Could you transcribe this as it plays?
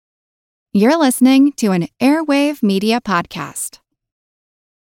You're listening to an Airwave Media Podcast.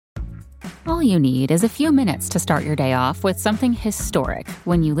 All you need is a few minutes to start your day off with something historic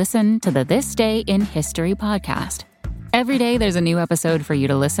when you listen to the This Day in History podcast. Every day there's a new episode for you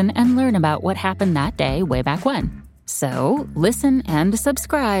to listen and learn about what happened that day way back when. So listen and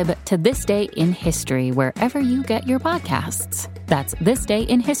subscribe to This Day in History wherever you get your podcasts. That's This Day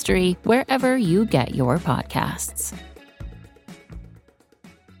in History wherever you get your podcasts.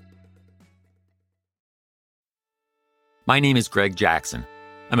 My name is Greg Jackson.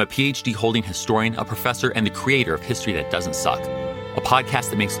 I'm a PhD-holding historian, a professor, and the creator of History That Doesn't Suck, a podcast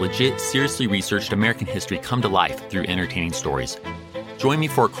that makes legit, seriously researched American history come to life through entertaining stories. Join me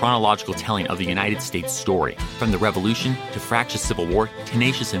for a chronological telling of the United States story, from the Revolution to fractious Civil War,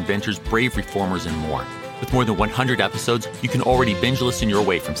 tenacious inventors, brave reformers, and more. With more than 100 episodes, you can already binge listen your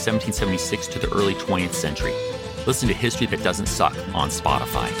way from 1776 to the early 20th century. Listen to History That Doesn't Suck on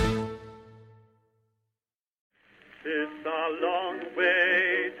Spotify. It's a long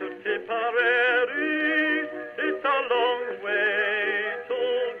way to Tipperary, it's a long way to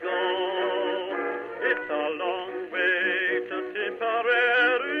go. It's a long way to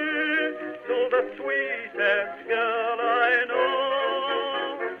Tipperary, to the sweetest girl I know.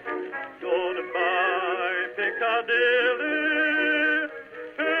 Goodbye, Piccadilly,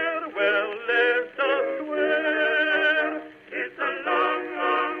 farewell, Leicester Square. It's a long,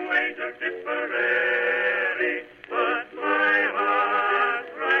 long way to Tipperary, but my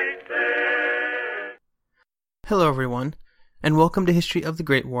heart's right there. Hello everyone, and welcome to History of the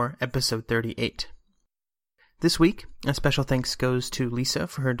Great War, episode 38. This week, a special thanks goes to Lisa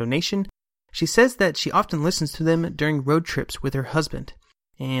for her donation. She says that she often listens to them during road trips with her husband,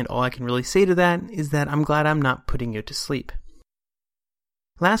 and all I can really say to that is that I'm glad I'm not putting you to sleep.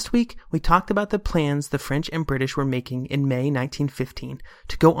 Last week, we talked about the plans the French and British were making in May 1915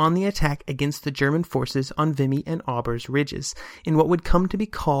 to go on the attack against the German forces on Vimy and Aubers ridges in what would come to be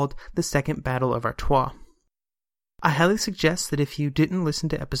called the Second Battle of Artois. I highly suggest that if you didn't listen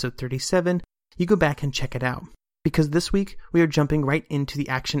to episode 37, you go back and check it out, because this week we are jumping right into the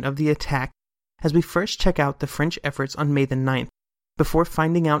action of the attack as we first check out the French efforts on May the 9th, before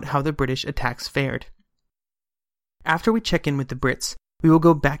finding out how the British attacks fared. After we check in with the Brits, we will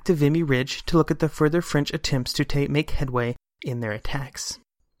go back to Vimy Ridge to look at the further French attempts to make headway in their attacks.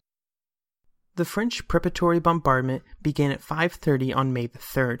 The French preparatory bombardment began at 5:30 on May the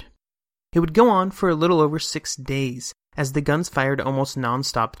 3rd. It would go on for a little over 6 days, as the guns fired almost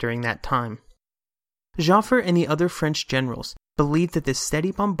non-stop during that time. Joffre and the other French generals believed that this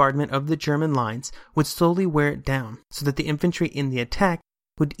steady bombardment of the German lines would slowly wear it down, so that the infantry in the attack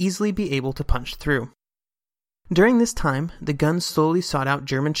would easily be able to punch through. During this time, the guns slowly sought out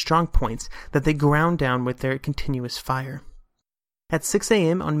German strongpoints that they ground down with their continuous fire. At 6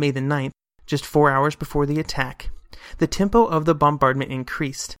 a.m. on May the 9th, just 4 hours before the attack, the tempo of the bombardment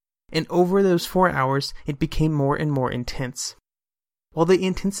increased, and over those 4 hours it became more and more intense. While the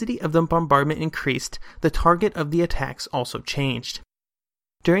intensity of the bombardment increased, the target of the attacks also changed.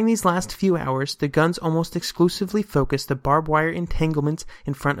 During these last few hours, the guns almost exclusively focused the barbed wire entanglements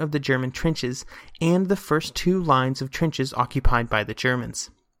in front of the German trenches and the first 2 lines of trenches occupied by the Germans.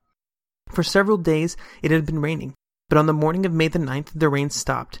 For several days it had been raining, but on the morning of May the 9th the rain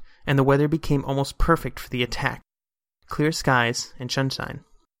stopped, and the weather became almost perfect for the attack. Clear skies and sunshine.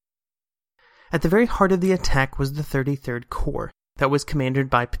 At the very heart of the attack was the 33rd Corps, that was commanded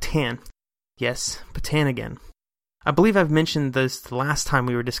by Pétain. Yes, Pétain again. I believe I've mentioned this the last time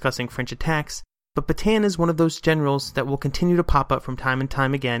we were discussing French attacks, but Pétain is one of those generals that will continue to pop up from time and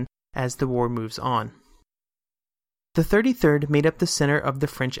time again as the war moves on. The 33rd made up the center of the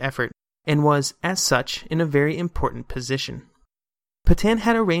French effort, and was, as such, in a very important position. Pétain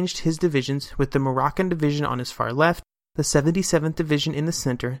had arranged his divisions with the Moroccan division on his far left, the 77th Division in the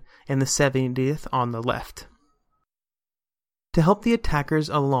center, and the 70th on the left. To help the attackers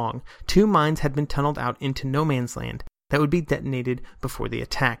along, 2 mines had been tunneled out into no man's land that would be detonated before the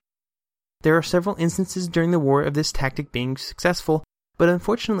attack. There are several instances during the war of this tactic being successful, but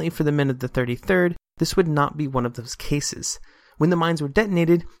unfortunately for the men of the 33rd, this would not be one of those cases. When the mines were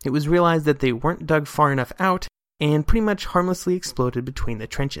detonated, it was realized that they weren't dug far enough out, and pretty much harmlessly exploded between the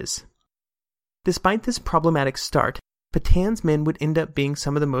trenches. Despite this problematic start, Pétain's men would end up being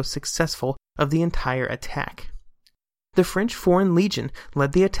some of the most successful of the entire attack. The French Foreign Legion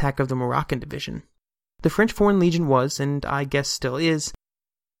led the attack of the Moroccan division. The French Foreign Legion was, and I guess still is,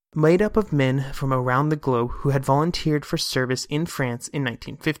 made up of men from around the globe who had volunteered for service in France in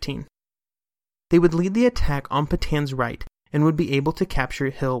 1915. They would lead the attack on Pétain's right and would be able to capture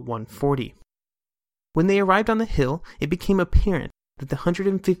Hill 140. When they arrived on the hill, it became apparent that the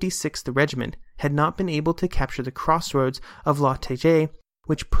 156th Regiment had not been able to capture the crossroads of La Teje,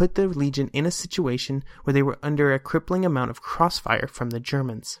 which put the Legion in a situation where they were under a crippling amount of crossfire from the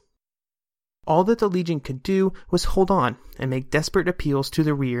Germans. All that the Legion could do was hold on and make desperate appeals to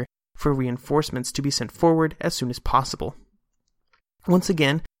the rear for reinforcements to be sent forward as soon as possible. Once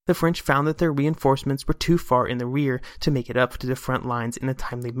again, the French found that their reinforcements were too far in the rear to make it up to the front lines in a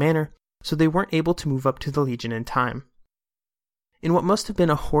timely manner, so they weren't able to move up to the Legion in time. In what must have been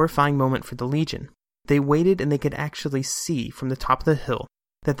a horrifying moment for the Legion, they waited and they could actually see from the top of the hill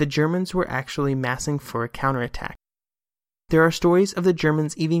that the Germans were actually massing for a counterattack. There are stories of the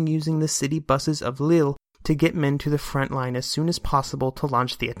Germans even using the city buses of Lille to get men to the front line as soon as possible to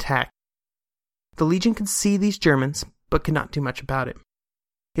launch the attack. The Legion could see these Germans, but could not do much about it.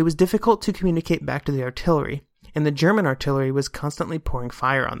 It was difficult to communicate back to the artillery, and the German artillery was constantly pouring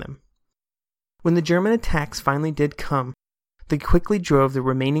fire on them. When the German attacks finally did come, they quickly drove the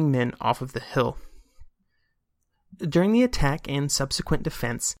remaining men off of the hill. During the attack and subsequent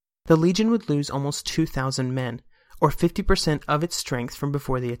defense, the Legion would lose almost 2,000 men, or 50% of its strength from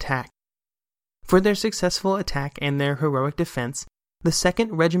before the attack. For their successful attack and their heroic defense, the 2nd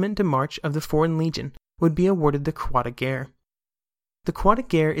Regiment de Marche of the Foreign Legion would be awarded the Croix de Guerre. The Croix de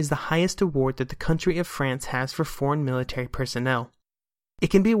Guerre is the highest award that the country of France has for foreign military personnel. It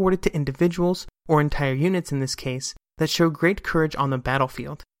can be awarded to individuals, or entire units in this case, that show great courage on the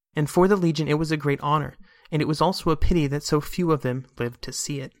battlefield, and for the Legion it was a great honor, and it was also a pity that so few of them lived to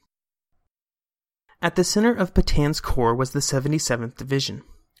see it. At the center of Petain's corps was the 77th Division,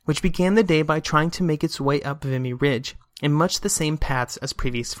 which began the day by trying to make its way up Vimy Ridge, in much the same paths as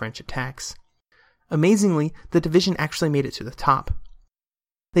previous French attacks. Amazingly, the division actually made it to the top.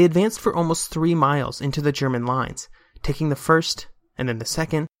 They advanced for almost 3 miles into the German lines, taking the 1st, and then the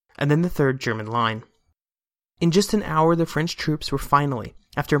 2nd, and then the 3rd German line. In just an hour, the French troops were finally,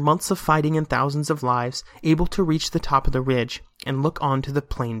 after months of fighting and thousands of lives, able to reach the top of the ridge and look on to the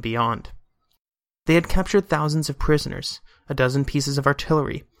plain beyond. They had captured thousands of prisoners, a dozen pieces of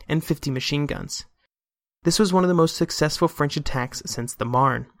artillery, and 50 machine guns. This was one of the most successful French attacks since the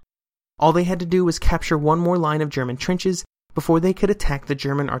Marne. All they had to do was capture one more line of German trenches before they could attack the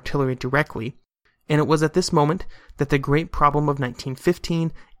German artillery directly, and it was at this moment that the great problem of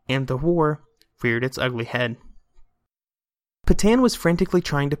 1915 and the war reared its ugly head. Pétain was frantically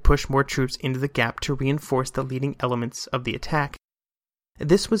trying to push more troops into the gap to reinforce the leading elements of the attack.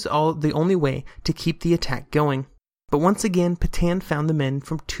 This was the only way to keep the attack going, but once again Pétain found the men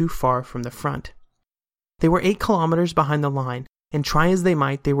from too far from the front. They were 8 kilometers behind the line, and try as they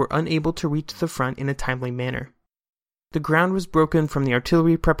might, they were unable to reach the front in a timely manner. The ground was broken from the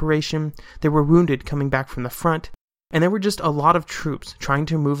artillery preparation, there were wounded coming back from the front, and there were just a lot of troops trying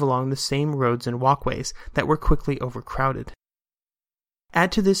to move along the same roads and walkways that were quickly overcrowded.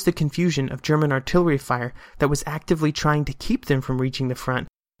 Add to this the confusion of German artillery fire that was actively trying to keep them from reaching the front,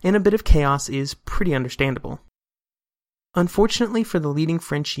 and a bit of chaos is pretty understandable. Unfortunately for the leading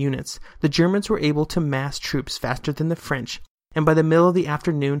French units, the Germans were able to mass troops faster than the French, and by the middle of the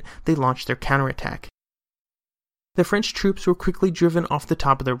afternoon they launched their counterattack. The French troops were quickly driven off the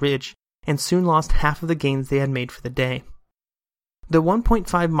top of the ridge, and soon lost half of the gains they had made for the day. The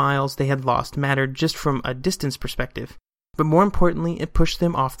 1.5 miles they had lost mattered just from a distance perspective, but more importantly it pushed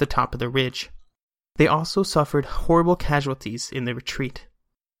them off the top of the ridge. They also suffered horrible casualties in the retreat.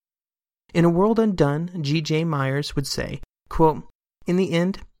 In A World Undone, G.J. Myers would say, quote, "In the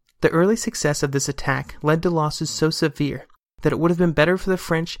end, the early success of this attack led to losses so severe that it would have been better for the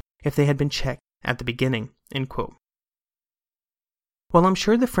French if they had been checked at the beginning." End quote. While I'm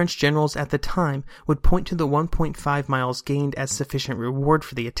sure the French generals at the time would point to the 1.5 miles gained as sufficient reward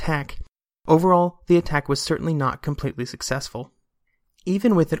for the attack, overall the attack was certainly not completely successful.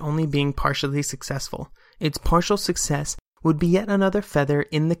 Even with it only being partially successful, its partial success would be yet another feather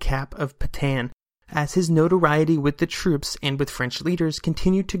in the cap of Pétain, as his notoriety with the troops and with French leaders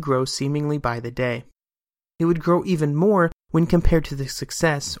continued to grow seemingly by the day. It would grow even more when compared to the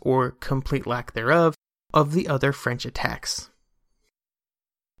success, or complete lack thereof, of the other French attacks.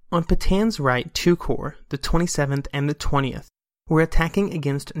 On Pétain's right, 2 corps, the 27th and the 20th, were attacking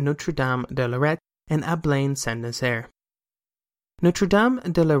against Notre-Dame de Lorette and Ablain-Saint-Nazaire. Notre-Dame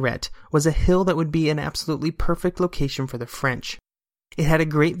de Lorette was a hill that would be an absolutely perfect location for the French. It had a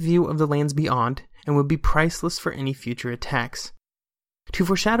great view of the lands beyond, and would be priceless for any future attacks. To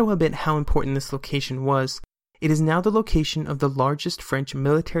foreshadow a bit how important this location was, it is now the location of the largest French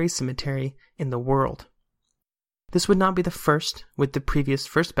military cemetery in the world. This would not be the first, with the previous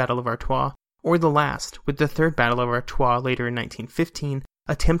First Battle of Artois, or the last, with the Third Battle of Artois later in 1915,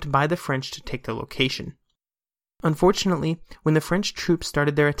 attempt by the French to take the location. Unfortunately, when the French troops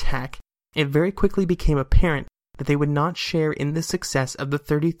started their attack, it very quickly became apparent that they would not share in the success of the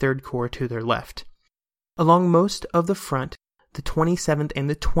 33rd Corps to their left. Along most of the front, the 27th and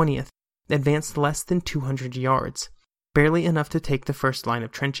the 20th advanced less than 200 yards, barely enough to take the first line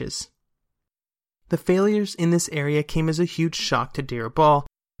of trenches. The failures in this area came as a huge shock to D'Urban,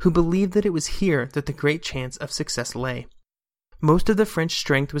 who believed that it was here that the great chance of success lay. Most of the French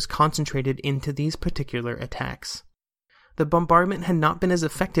strength was concentrated into these particular attacks. The bombardment had not been as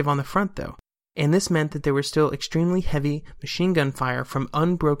effective on the front, though, and this meant that there was still extremely heavy machine gun fire from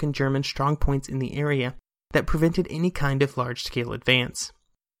unbroken German strongpoints in the area that prevented any kind of large-scale advance.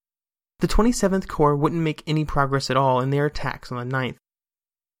 The 27th Corps wouldn't make any progress at all in their attacks on the 9th.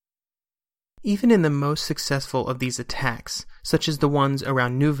 Even in the most successful of these attacks, such as the ones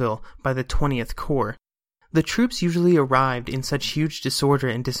around Neuville by the 20th Corps, the troops usually arrived in such huge disorder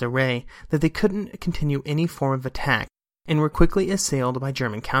and disarray that they couldn't continue any form of attack and were quickly assailed by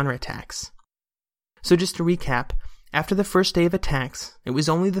German counterattacks. So just to recap, after the first day of attacks, it was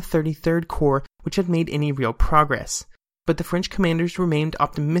only the 33rd Corps which had made any real progress, but the French commanders remained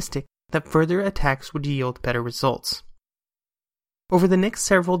optimistic that further attacks would yield better results. Over the next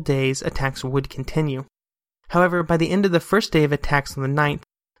several days, attacks would continue. However, by the end of the first day of attacks on the 9th,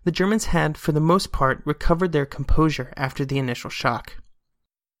 the Germans had, for the most part, recovered their composure after the initial shock.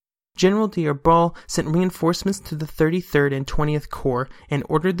 General D'Urban sent reinforcements to the 33rd and 20th Corps and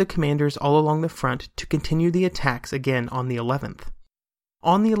ordered the commanders all along the front to continue the attacks again on the 11th.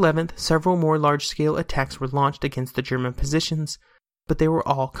 On the 11th, several more large-scale attacks were launched against the German positions, but they were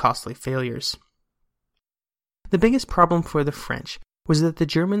all costly failures. The biggest problem for the French was that the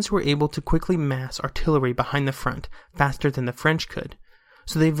Germans were able to quickly mass artillery behind the front faster than the French could,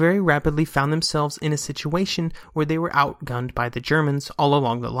 so they very rapidly found themselves in a situation where they were outgunned by the Germans all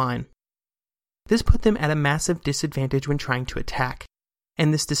along the line. This put them at a massive disadvantage when trying to attack,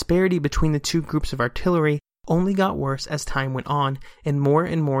 and this disparity between the two groups of artillery only got worse as time went on and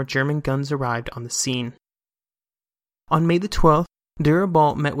more German guns arrived on the scene. On May the 12th,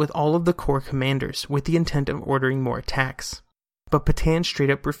 D'Urban met with all of the Corps commanders with the intent of ordering more attacks, but Pétain straight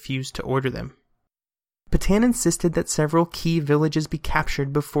up refused to order them. Pétain insisted that several key villages be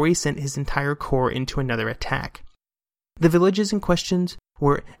captured before he sent his entire corps into another attack. The villages in question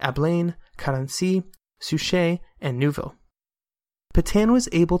were Ablain, Carency, Souchez, and Neuville. Pétain was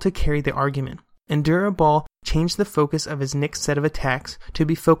able to carry the argument, and D'Urban changed the focus of his next set of attacks to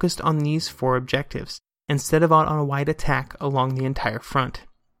be focused on these four objectives, instead of on a wide attack along the entire front.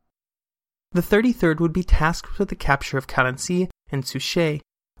 The 33rd would be tasked with the capture of Carency and Souchez,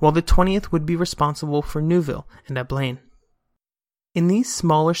 while the 20th would be responsible for Neuville and Ablain. In these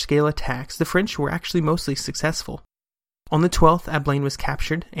smaller scale attacks, the French were actually mostly successful. On the 12th, Ablain was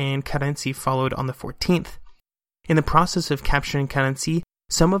captured, and Carency followed on the 14th. In the process of capturing Carency,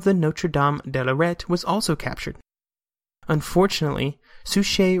 some of the Notre Dame de Lorette was also captured. Unfortunately,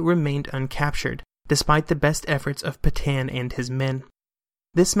 Souchez remained uncaptured, despite the best efforts of Pétain and his men.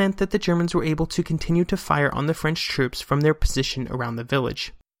 This meant that the Germans were able to continue to fire on the French troops from their position around the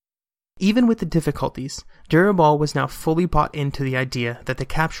village. Even with the difficulties, D'Urban was now fully bought into the idea that the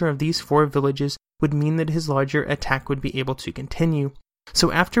capture of these four villages would mean that his larger attack would be able to continue,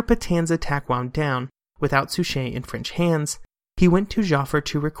 so after Pétain's attack wound down, without Souchez in French hands, he went to Joffre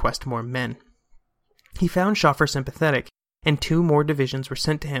to request more men. He found Joffre sympathetic, and 2 more divisions were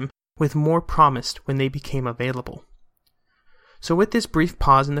sent to him, with more promised when they became available. So with this brief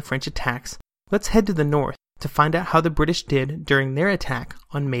pause in the French attacks, let's head to the north to find out how the British did during their attack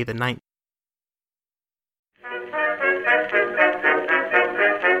on May the 9th.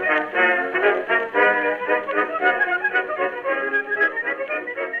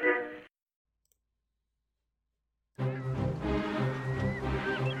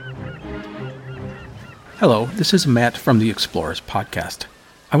 Hello, this is Matt from the Explorers Podcast.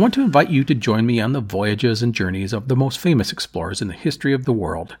 I want to invite you to join me on the voyages and journeys of the most famous explorers in the history of the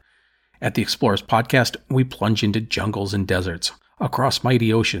world. At the Explorers Podcast, we plunge into jungles and deserts, across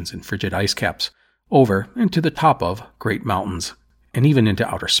mighty oceans and frigid ice caps, over and to the top of great mountains, and even into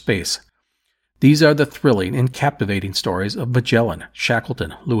outer space. These are the thrilling and captivating stories of Magellan,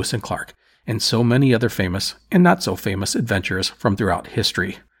 Shackleton, Lewis and Clark, and so many other famous and not so famous adventurers from throughout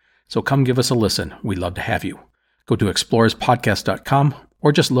history. So come give us a listen. We'd love to have you. Go to explorerspodcast.com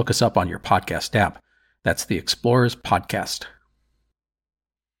or just look us up on your podcast app. That's the Explorers Podcast.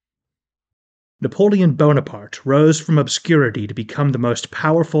 Napoleon Bonaparte rose from obscurity to become the most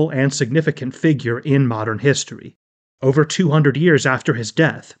powerful and significant figure in modern history. Over 200 years after his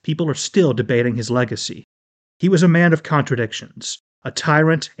death, people are still debating his legacy. He was a man of contradictions. a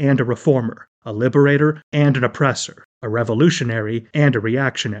tyrant and a reformer, a liberator and an oppressor, a revolutionary and a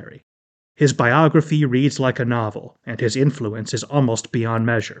reactionary. His biography reads like a novel, and his influence is almost beyond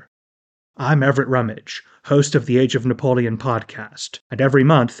measure. I'm Everett Rummage, host of the Age of Napoleon podcast, and every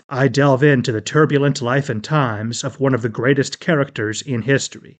month I delve into the turbulent life and times of one of the greatest characters in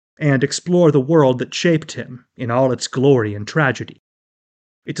history, and explore the world that shaped him in all its glory and tragedy.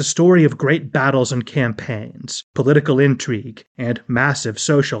 It's a story of great battles and campaigns, political intrigue, and massive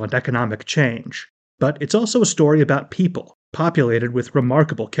social and economic change. But it's also a story about people, populated with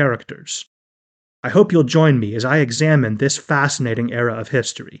remarkable characters. I hope you'll join me as I examine this fascinating era of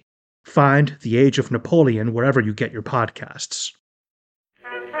history. Find The Age of Napoleon wherever you get your podcasts.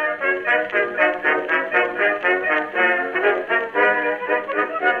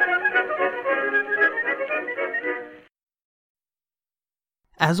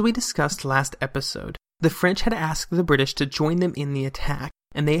 As we discussed last episode, the French had asked the British to join them in the attack,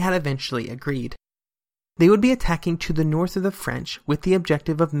 and they had eventually agreed. They would be attacking to the north of the French with the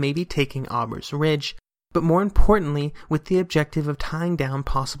objective of maybe taking Aubers Ridge, but more importantly with the objective of tying down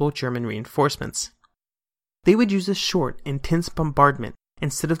possible German reinforcements. They would use a short, intense bombardment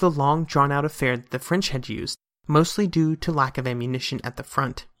instead of the long, drawn-out affair that the French had used, mostly due to lack of ammunition at the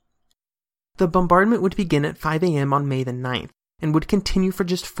front. The bombardment would begin at 5 a.m. on May the 9th, and would continue for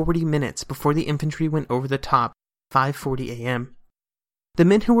just 40 minutes before the infantry went over the top, 5:40 a.m. The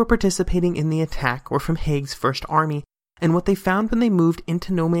men who were participating in the attack were from Haig's First Army, and what they found when they moved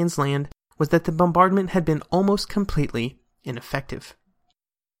into no man's land was that the bombardment had been almost completely ineffective.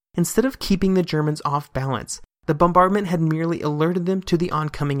 Instead of keeping the Germans off balance, the bombardment had merely alerted them to the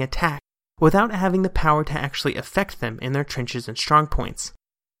oncoming attack, without having the power to actually affect them in their trenches and strongpoints.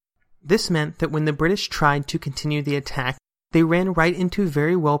 This meant that when the British tried to continue the attack, they ran right into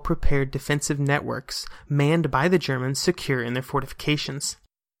very well-prepared defensive networks, manned by the Germans secure in their fortifications.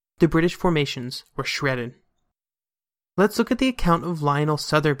 The British formations were shredded. Let's look at the account of Lionel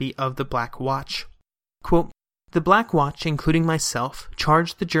Sotherby of the Black Watch. Quote, "The Black Watch, including myself,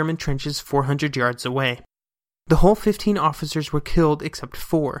 charged the German trenches 400 yards away. The whole 15 officers were killed except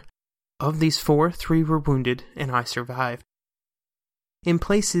 4. Of these 4, 3 were wounded, and I survived. In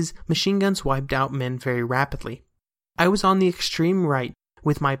places, machine guns wiped out men very rapidly. I was on the extreme right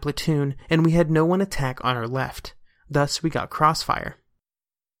with my platoon, and we had no one attack on our left. Thus we got crossfire.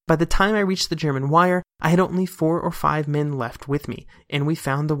 By the time I reached the German wire, I had only 4 or 5 men left with me, and we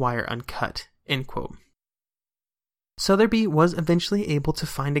found the wire uncut." End quote. Sotherby was eventually able to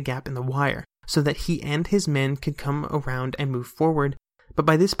find a gap in the wire, so that he and his men could come around and move forward, but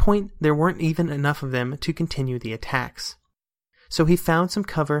by this point there weren't even enough of them to continue the attacks. So he found some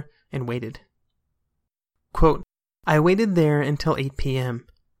cover and waited. Quote, "I waited there until 8 p.m.,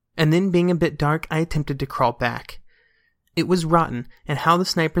 and then being a bit dark, I attempted to crawl back. It was rotten, and how the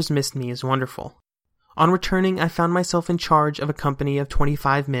snipers missed me is wonderful. On returning, I found myself in charge of a company of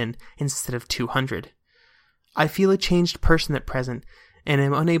 25 men instead of 200. I feel a changed person at present, and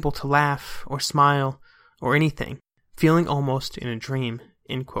am unable to laugh, or smile, or anything, feeling almost in a dream."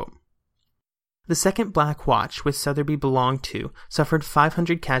 End quote. The second Black Watch, which Sotherby belonged to, suffered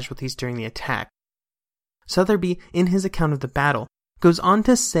 500 casualties during the attack. Sotherby, in his account of the battle, goes on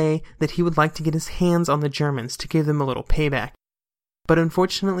to say that he would like to get his hands on the Germans to give them a little payback. But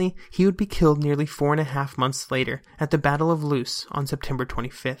unfortunately, he would be killed nearly 4.5 months later at the Battle of Loos on September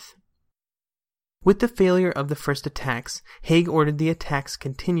 25th. With the failure of the first attacks, Haig ordered the attacks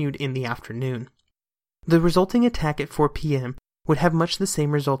continued in the afternoon. The resulting attack at 4 p.m. would have much the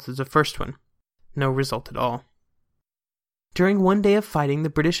same results as the first one. No result at all. During one day of fighting, the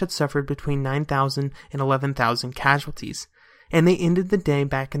British had suffered between 9,000 and 11,000 casualties, and they ended the day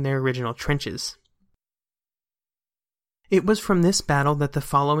back in their original trenches. It was from this battle that the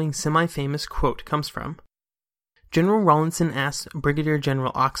following semi-famous quote comes from. General Rawlinson asked Brigadier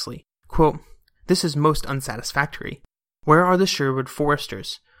General Oxley, quote, "This is most unsatisfactory. Where are the Sherwood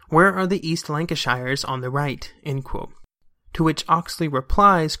Foresters? Where are the East Lancashires on the right?" End quote. To which Oxley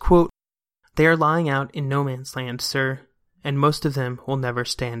replies, quote, "They are lying out in no man's land, sir, and most of them will never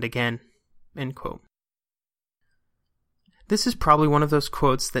stand again." End quote. This is probably one of those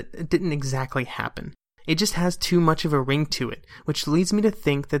quotes that didn't exactly happen. It just has too much of a ring to it, which leads me to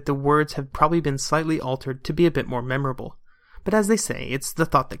think that the words have probably been slightly altered to be a bit more memorable. But as they say, it's the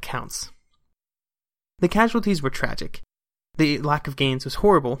thought that counts. The casualties were tragic. The lack of gains was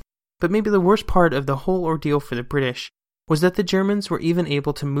horrible, but maybe the worst part of the whole ordeal for the British was that the Germans were even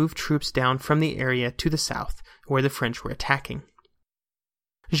able to move troops down from the area to the south, where the French were attacking.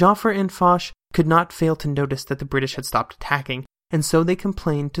 Joffre and Foch could not fail to notice that the British had stopped attacking, and so they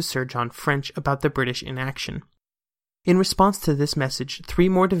complained to Sir John French about the British inaction. In response to this message, 3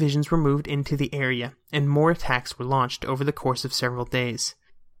 more divisions were moved into the area, and more attacks were launched over the course of several days.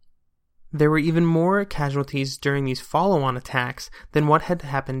 There were even more casualties during these follow-on attacks than what had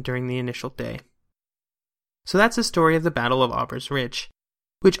happened during the initial day. So that's the story of the Battle of Auber's Ridge,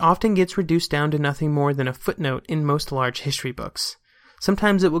 which often gets reduced down to nothing more than a footnote in most large history books.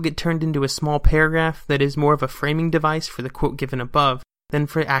 Sometimes it will get turned into a small paragraph that is more of a framing device for the quote given above than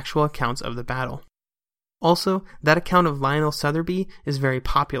for actual accounts of the battle. Also, that account of Lionel Sotheby is very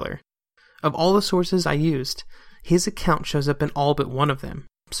popular. Of all the sources I used, his account shows up in all but one of them,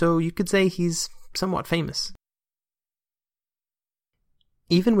 so you could say he's somewhat famous.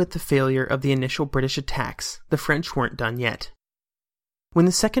 Even with the failure of the initial British attacks, the French weren't done yet. When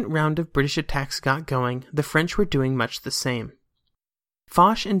the second round of British attacks got going, the French were doing much the same.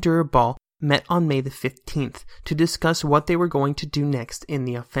 Foch and Durabal met on May the 15th to discuss what they were going to do next in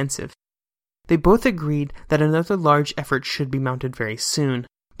the offensive. They both agreed that another large effort should be mounted very soon,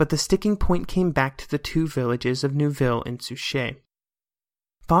 but the sticking point came back to the 2 villages of Neuville and Souchez.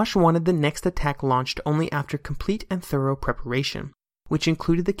 Foch wanted the next attack launched only after complete and thorough preparation, which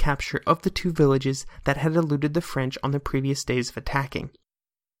included the capture of the 2 villages that had eluded the French on the previous days of attacking.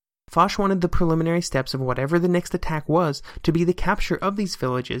 Foch wanted the preliminary steps of whatever the next attack was to be the capture of these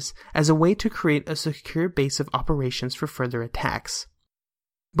villages as a way to create a secure base of operations for further attacks.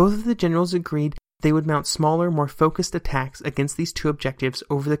 Both of the generals agreed they would mount smaller, more focused attacks against these 2 objectives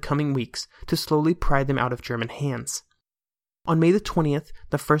over the coming weeks to slowly pry them out of German hands. On May the 20th,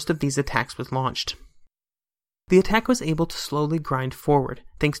 the first of these attacks was launched. The attack was able to slowly grind forward,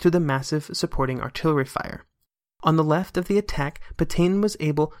 thanks to the massive supporting artillery fire. On the left of the attack, Pétain was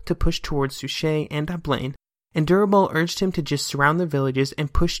able to push towards Souchez and Ablain, and Durabal urged him to just surround the villages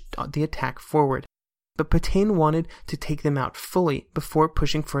and push the attack forward. But Pétain wanted to take them out fully before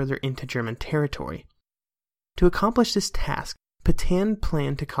pushing further into German territory. To accomplish this task, Pétain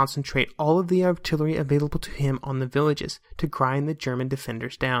planned to concentrate all of the artillery available to him on the villages to grind the German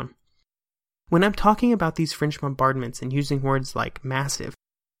defenders down. When I'm talking about these French bombardments and using words like massive,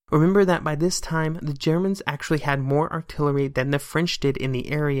 remember that by this time the Germans actually had more artillery than the French did in the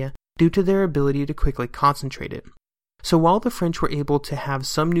area due to their ability to quickly concentrate it. So while the French were able to have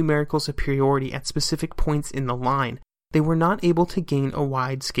some numerical superiority at specific points in the line, they were not able to gain a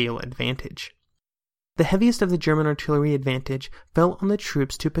wide-scale advantage. The heaviest of the German artillery advantage fell on the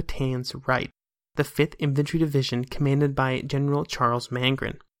troops to Pétain's right, the 5th Infantry Division commanded by General Charles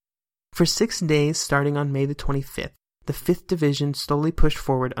Mangren. For 6 days starting on May the 25th, the 5th Division slowly pushed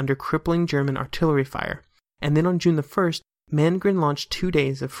forward under crippling German artillery fire, and then on June the 1st, Mangren launched 2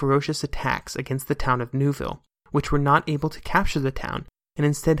 days of ferocious attacks against the town of Neuville, which were not able to capture the town and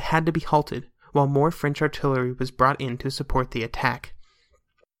instead had to be halted while more French artillery was brought in to support the attack.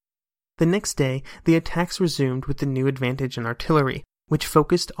 The next day, the attacks resumed with the new advantage in artillery, which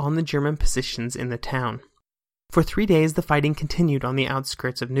focused on the German positions in the town. For 3 days the fighting continued on the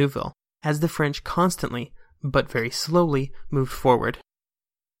outskirts of Neuville, as the French constantly, but very slowly, moved forward.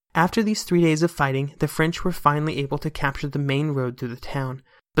 After these 3 days of fighting, the French were finally able to capture the main road through the town,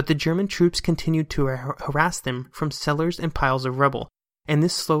 but the German troops continued to harass them from cellars and piles of rubble, and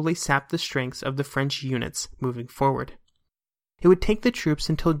this slowly sapped the strengths of the French units moving forward. It would take the troops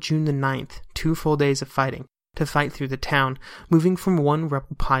until June the 9th, 2 full days of fighting, to fight through the town, moving from one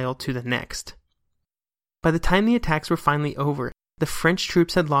rubble pile to the next. By the time the attacks were finally over, the French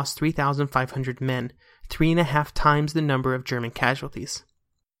troops had lost 3,500 men, 3.5 times the number of German casualties.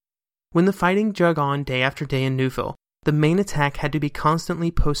 When the fighting dragged on day after day in Neuville, the main attack had to be constantly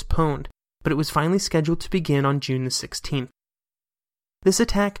postponed, but it was finally scheduled to begin on June the 16th. This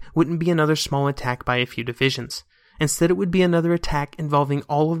attack wouldn't be another small attack by a few divisions. Instead, it would be another attack involving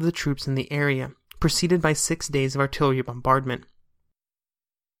all of the troops in the area, preceded by 6 days of artillery bombardment.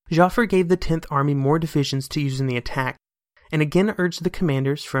 Joffre gave the 10th Army more divisions to use in the attack, and again urged the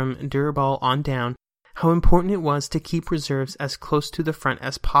commanders from Durabal on down how important it was to keep reserves as close to the front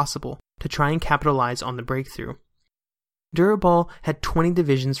as possible to try and capitalize on the breakthrough. Durabal had 20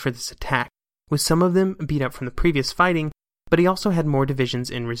 divisions for this attack, with some of them beat up from the previous fighting, but he also had more divisions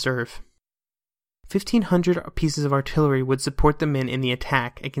in reserve. 1,500 pieces of artillery would support the men in the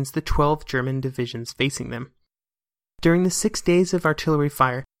attack against the 12 German divisions facing them. During the 6 days of artillery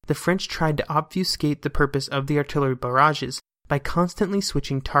fire, the French tried to obfuscate the purpose of the artillery barrages by constantly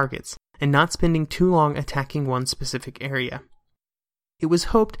switching targets and not spending too long attacking one specific area. It was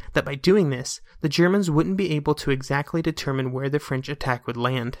hoped that by doing this, the Germans wouldn't be able to exactly determine where the French attack would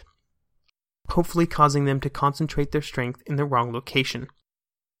land, hopefully causing them to concentrate their strength in the wrong location.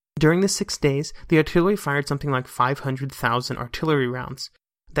 During the 6 days, the artillery fired something like 500,000 artillery rounds.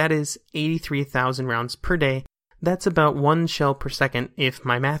 That is 83,000 rounds per day. That's about 1 shell per second if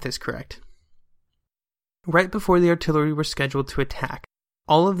my math is correct. Right before the artillery were scheduled to attack,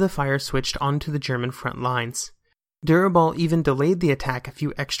 all of the fire switched onto the German front lines. Durabal even delayed the attack a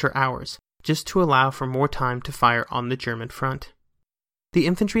few extra hours, just to allow for more time to fire on the German front. The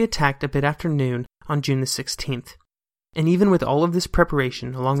infantry attacked a bit after noon on June the 16th, and even with all of this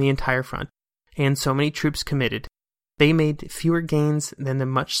preparation along the entire front, and so many troops committed, they made fewer gains than the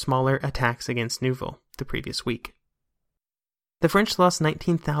much smaller attacks against Neuville the previous week. The French lost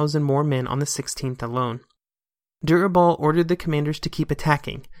 19,000 more men on the 16th alone. Durabal ordered the commanders to keep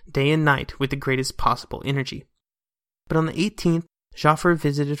attacking, day and night, with the greatest possible energy. But on the 18th, Joffre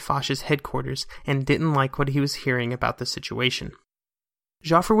visited Foch's headquarters and didn't like what he was hearing about the situation.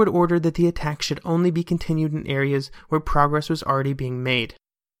 Joffre would order that the attack should only be continued in areas where progress was already being made.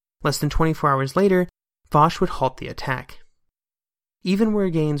 Less than 24 hours later, Foch would halt the attack. Even where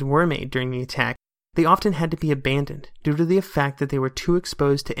gains were made during the attack, they often had to be abandoned due to the fact that they were too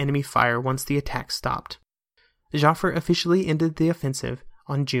exposed to enemy fire once the attack stopped. Joffre officially ended the offensive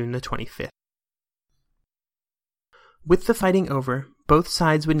on June the 25th. With the fighting over, both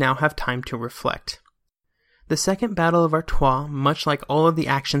sides would now have time to reflect. The Second Battle of Artois, much like all of the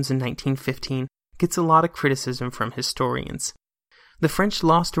actions in 1915, gets a lot of criticism from historians. The French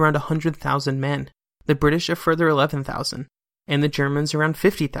lost around 100,000 men, the British a further 11,000, and the Germans around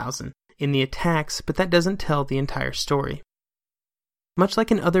 50,000 in the attacks, but that doesn't tell the entire story. Much like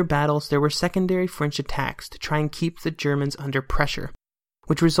in other battles, there were secondary French attacks to try and keep the Germans under pressure,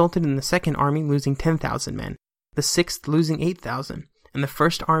 which resulted in the Second Army losing 10,000 men, the Sixth losing 8,000, and the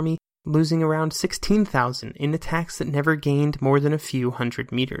First Army losing around 16,000 in attacks that never gained more than a few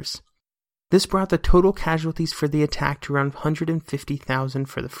hundred meters. This brought the total casualties for the attack to around 150,000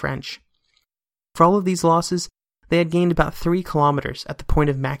 for the French. For all of these losses, they had gained about 3 kilometers at the point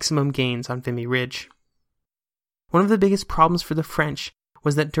of maximum gains on Vimy Ridge. One of the biggest problems for the French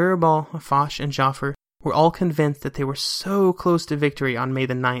was that Durabal, Foch, and Joffre were all convinced that they were so close to victory on May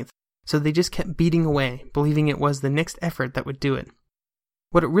the 9th, so they just kept beating away, believing it was the next effort that would do it.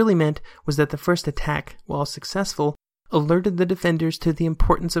 What it really meant was that the first attack, while successful, alerted the defenders to the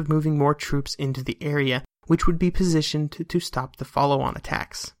importance of moving more troops into the area, which would be positioned to stop the follow-on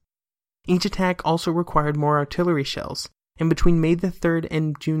attacks. Each attack also required more artillery shells, and between May the 3rd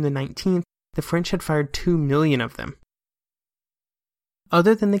and June the 19th, the French had fired 2 million of them.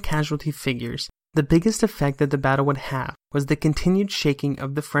 Other than the casualty figures, the biggest effect that the battle would have was the continued shaking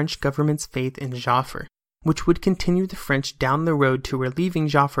of the French government's faith in Joffre, which would continue the French down the road to relieving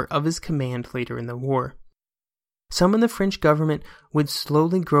Joffre of his command later in the war. Some in the French government would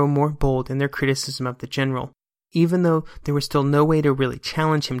slowly grow more bold in their criticism of the general, even though there was still no way to really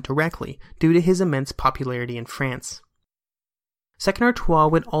challenge him directly due to his immense popularity in France. Second Artois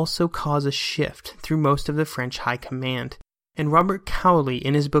would also cause a shift through most of the French high command, and Robert Cowley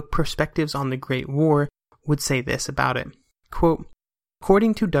in his book Perspectives on the Great War would say this about it. Quote,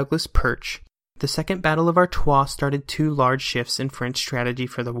 according to Douglas Perch, the Second Battle of Artois started 2 large shifts in French strategy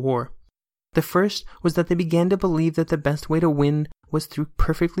for the war. The first was that they began to believe that the best way to win was through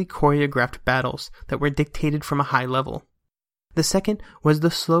perfectly choreographed battles that were dictated from a high level. The second was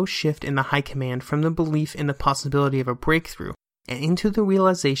the slow shift in the high command from the belief in the possibility of a breakthrough and into the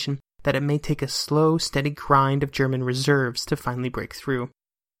realization that it may take a slow, steady grind of German reserves to finally break through.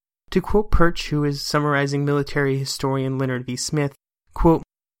 To quote Perch, who is summarizing military historian Leonard V. Smith, quote,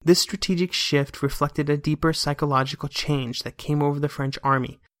 this strategic shift reflected a deeper psychological change that came over the French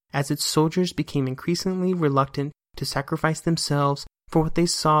army, as its soldiers became increasingly reluctant to sacrifice themselves for what they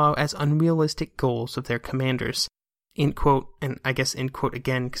saw as unrealistic goals of their commanders. End quote, and I guess end quote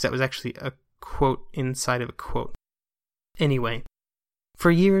again, because that was actually a quote inside of a quote. Anyway, for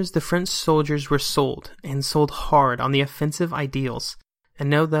years the French soldiers were sold, and sold hard on the offensive ideals, and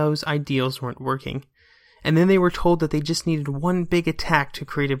now those ideals weren't working. And then they were told that they just needed one big attack to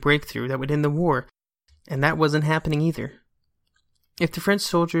create a breakthrough that would end the war, and that wasn't happening either. If the French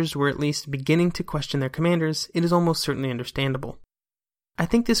soldiers were at least beginning to question their commanders, it is almost certainly understandable. I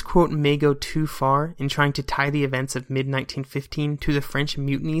think this quote may go too far in trying to tie the events of mid-1915 to the French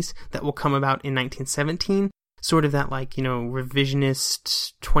mutinies that will come about in 1917, sort of that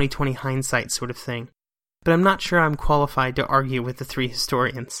revisionist 2020 hindsight sort of thing. But I'm not sure I'm qualified to argue with the 3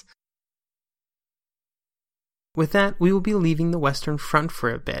 historians. With that, we will be leaving the Western Front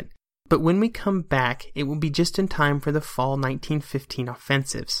for a bit, but when we come back, it will be just in time for the fall 1915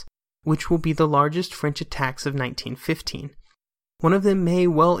 offensives, which will be the largest French attacks of 1915. One of them may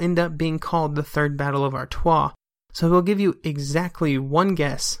well end up being called the Third Battle of Artois, so I will give you exactly one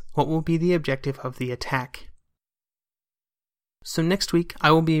guess what will be the objective of the attack. So next week,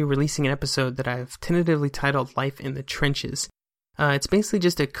 I will be releasing an episode that I've tentatively titled Life in the Trenches. It's basically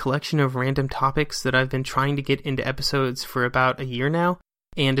just a collection of random topics that I've been trying to get into episodes for about a year now,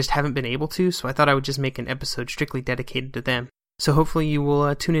 and just haven't been able to, so I thought I would just make an episode strictly dedicated to them. So hopefully you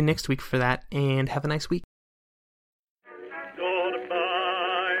will tune in next week for that, and have a nice week.